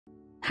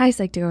Hi,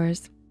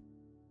 Psych-doers.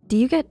 Do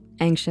you get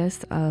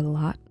anxious a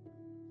lot?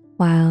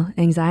 While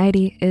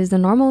anxiety is a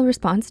normal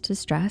response to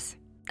stress,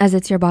 as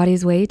it's your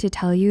body's way to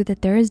tell you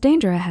that there is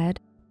danger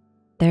ahead,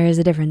 there is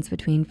a difference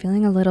between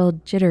feeling a little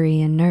jittery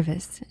and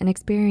nervous and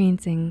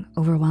experiencing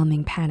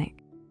overwhelming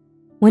panic.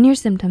 When your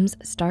symptoms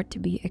start to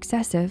be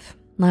excessive,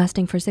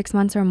 lasting for 6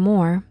 months or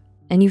more,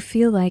 and you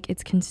feel like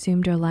it's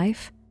consumed your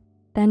life,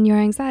 then your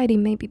anxiety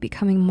may be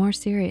becoming more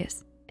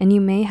serious and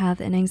you may have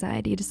an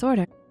anxiety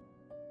disorder.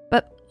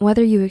 But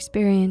whether you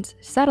experience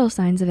subtle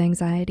signs of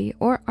anxiety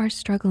or are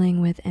struggling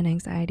with an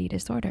anxiety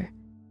disorder,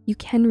 you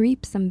can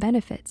reap some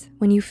benefits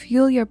when you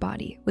fuel your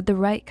body with the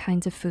right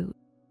kinds of food.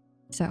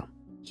 So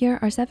here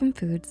are 7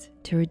 foods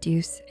to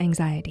reduce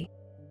anxiety.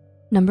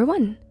 Number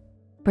 1,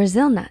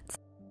 Brazil nuts.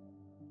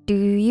 Do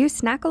you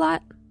snack a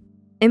lot?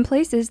 In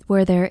places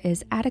where there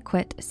is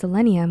adequate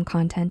selenium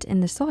content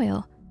in the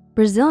soil,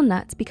 Brazil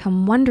nuts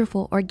become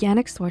wonderful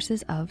organic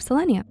sources of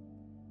selenium.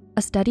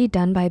 A study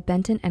done by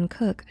Benton and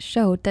Cook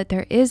showed that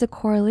there is a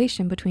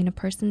correlation between a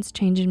person's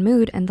change in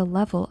mood and the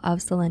level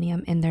of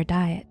selenium in their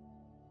diet.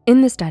 In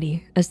the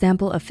study, a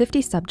sample of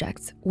 50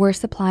 subjects were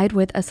supplied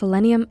with a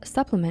selenium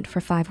supplement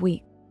for 5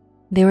 weeks.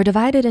 They were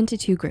divided into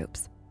 2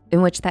 groups,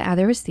 in which they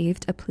either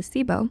received a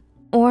placebo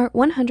or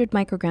 100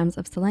 micrograms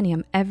of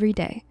selenium every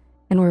day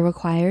and were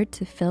required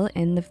to fill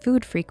in the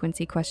food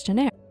frequency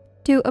questionnaire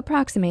to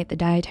approximate the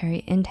dietary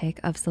intake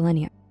of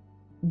selenium.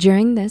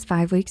 During this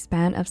 5-week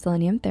span of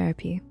selenium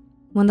therapy,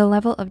 when the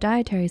level of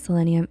dietary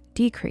selenium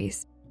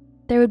decreased,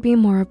 there would be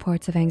more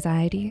reports of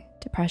anxiety,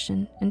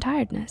 depression, and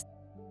tiredness.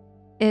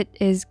 It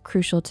is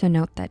crucial to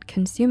note that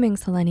consuming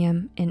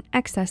selenium in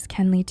excess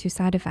can lead to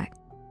side effects.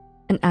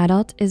 An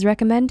adult is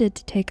recommended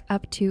to take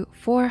up to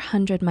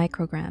 400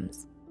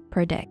 micrograms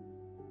per day.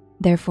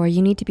 Therefore,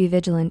 you need to be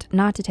vigilant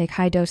not to take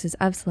high doses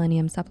of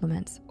selenium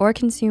supplements or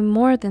consume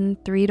more than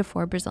 3 to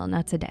 4 Brazil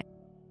nuts a day.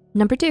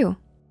 Number 2,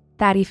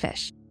 fatty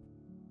fish.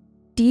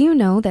 Do you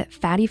know that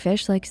fatty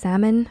fish like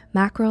salmon,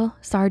 mackerel,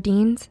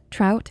 sardines,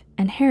 trout,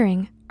 and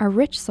herring are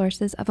rich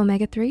sources of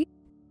omega-3?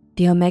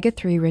 The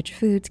omega-3 rich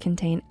foods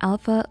contain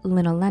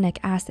alpha-linolenic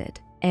acid,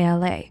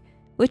 ALA,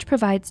 which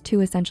provides 2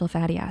 essential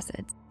fatty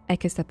acids,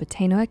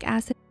 eicosapentaenoic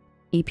acid,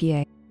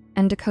 EPA,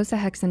 and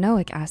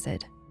docosahexaenoic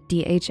acid,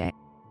 DHA.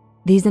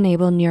 These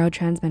enable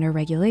neurotransmitter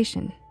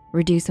regulation,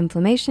 reduce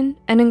inflammation,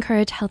 and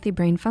encourage healthy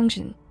brain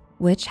function,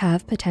 which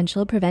have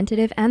potential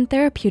preventative and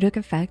therapeutic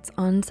effects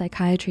on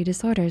psychiatry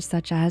disorders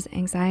such as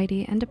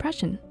anxiety and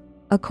depression.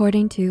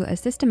 According to a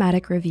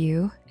systematic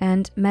review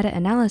and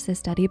meta-analysis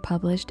study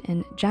published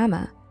in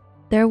JAMA,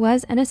 there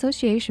was an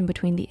association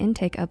between the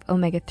intake of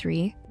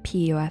omega-3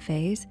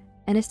 PUFAs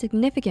and a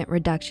significant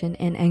reduction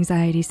in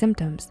anxiety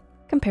symptoms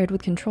compared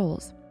with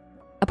controls.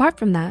 Apart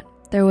from that,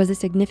 there was a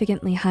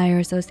significantly higher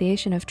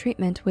association of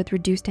treatment with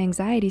reduced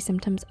anxiety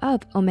symptoms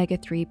of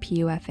omega-3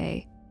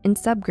 PUFA in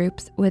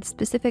subgroups with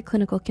specific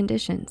clinical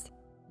conditions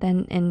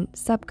than in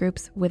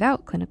subgroups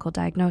without clinical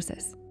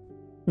diagnosis.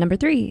 Number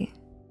 3,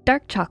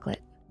 dark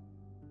chocolate.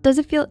 Does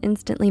it feel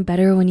instantly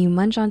better when you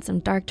munch on some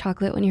dark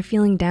chocolate when you're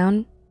feeling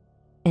down?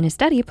 In a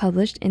study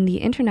published in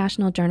the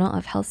International Journal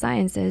of Health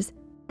Sciences,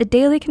 the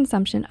daily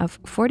consumption of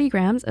 40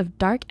 grams of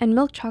dark and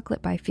milk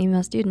chocolate by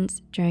female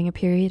students during a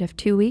period of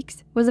 2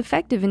 weeks was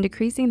effective in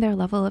decreasing their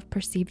level of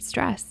perceived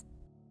stress.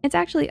 It's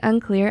actually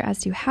unclear as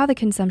to how the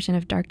consumption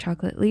of dark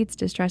chocolate leads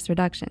to stress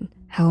reduction.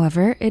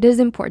 However, it is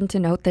important to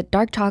note that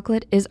dark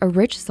chocolate is a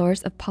rich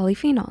source of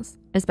polyphenols,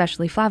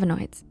 especially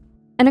flavonoids.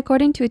 And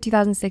according to a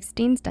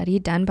 2016 study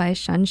done by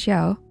Shun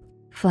Xiao,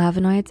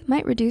 flavonoids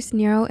might reduce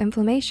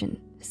neuroinflammation,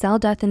 cell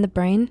death in the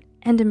brain,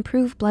 and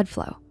improve blood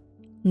flow.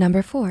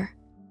 Number 4,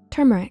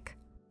 turmeric.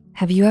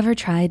 Have you ever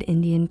tried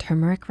Indian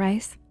turmeric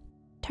rice?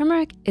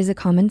 Turmeric is a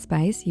common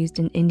spice used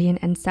in Indian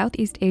and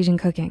Southeast Asian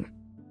cooking.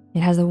 It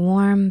has a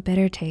warm,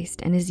 bitter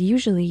taste and is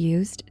usually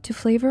used to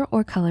flavor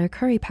or color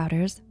curry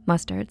powders,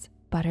 mustards,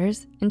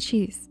 butters, and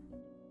cheese.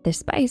 This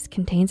spice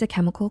contains a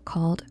chemical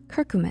called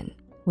curcumin,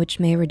 which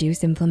may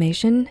reduce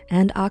inflammation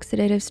and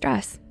oxidative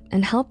stress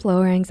and help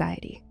lower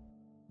anxiety.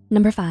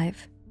 Number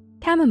 5,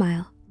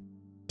 chamomile.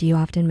 Do you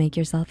often make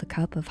yourself a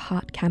cup of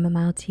hot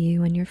chamomile tea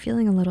when you're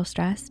feeling a little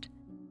stressed?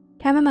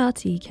 Chamomile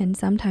tea can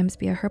sometimes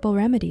be a herbal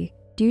remedy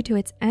due to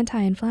its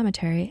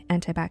anti-inflammatory,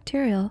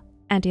 antibacterial,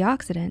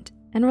 antioxidant,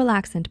 and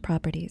relaxant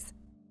properties.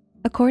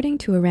 According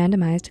to a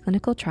randomized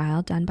clinical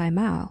trial done by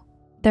Mao,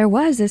 there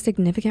was a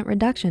significant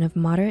reduction of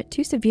moderate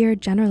to severe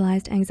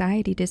generalized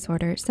anxiety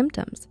disorder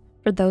symptoms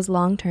for those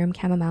long-term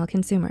chamomile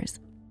consumers.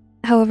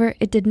 However,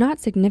 it did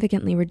not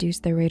significantly reduce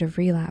their rate of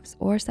relapse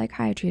or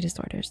psychiatry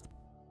disorders.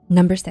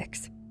 Number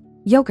 6,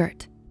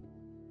 yogurt.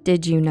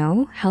 Did you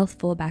know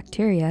healthful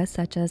bacteria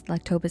such as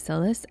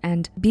lactobacillus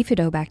and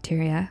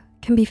bifidobacteria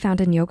can be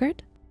found in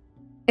yogurt?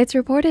 It's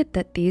reported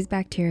that these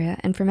bacteria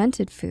in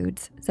fermented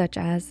foods such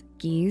as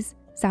ghee,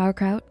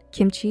 sauerkraut,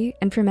 kimchi,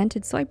 and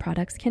fermented soy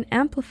products can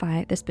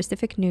amplify the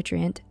specific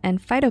nutrient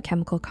and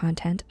phytochemical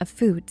content of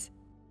foods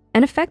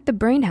and affect the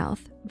brain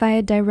health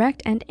via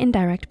direct and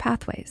indirect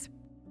pathways,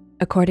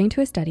 according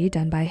to a study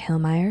done by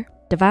Hillmeyer,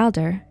 De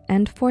Wilder,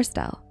 and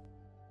Forstel.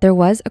 There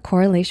was a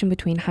correlation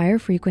between higher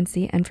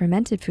frequency and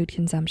fermented food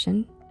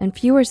consumption and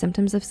fewer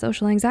symptoms of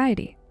social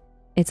anxiety.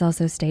 It's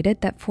also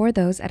stated that for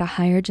those at a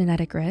higher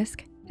genetic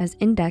risk, as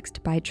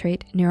indexed by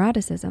trait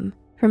neuroticism,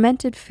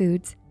 fermented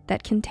foods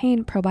that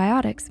contain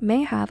probiotics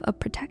may have a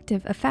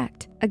protective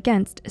effect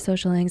against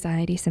social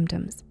anxiety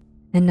symptoms.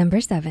 And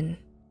number 7,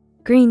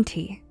 green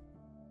tea.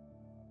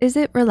 Is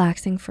it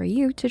relaxing for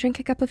you to drink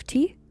a cup of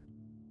tea?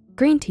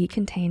 Green tea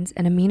contains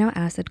an amino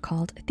acid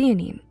called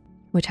theanine,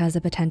 which has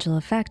a potential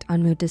effect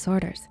on mood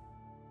disorders.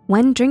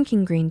 When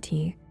drinking green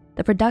tea,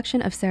 the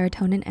production of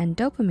serotonin and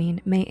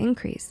dopamine may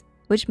increase,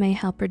 which may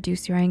help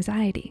reduce your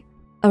anxiety.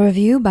 A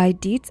review by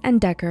Dietz and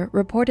Dekker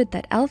reported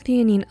that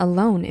L-theanine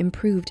alone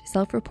improved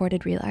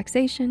self-reported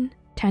relaxation,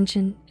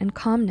 tension, and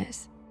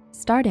calmness,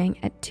 starting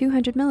at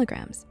 200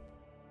 milligrams.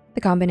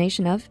 The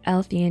combination of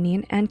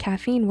L-theanine and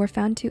caffeine were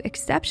found to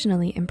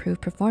exceptionally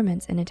improve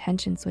performance in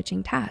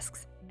attention-switching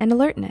tasks and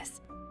alertness,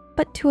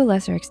 but to a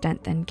lesser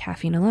extent than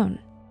caffeine alone.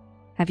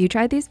 Have you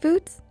tried these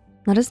foods?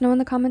 Let us know in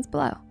the comments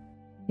below.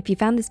 If you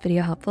found this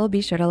video helpful,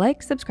 be sure to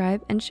like,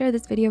 subscribe, and share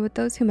this video with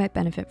those who might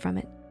benefit from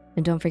it.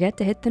 And don't forget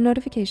to hit the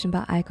notification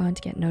bell icon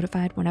to get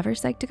notified whenever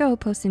Psych2Go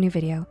posts a new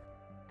video.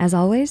 As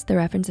always, the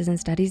references and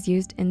studies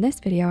used in this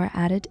video are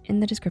added in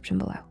the description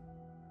below.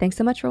 Thanks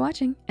so much for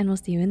watching, and we'll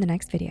see you in the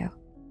next video.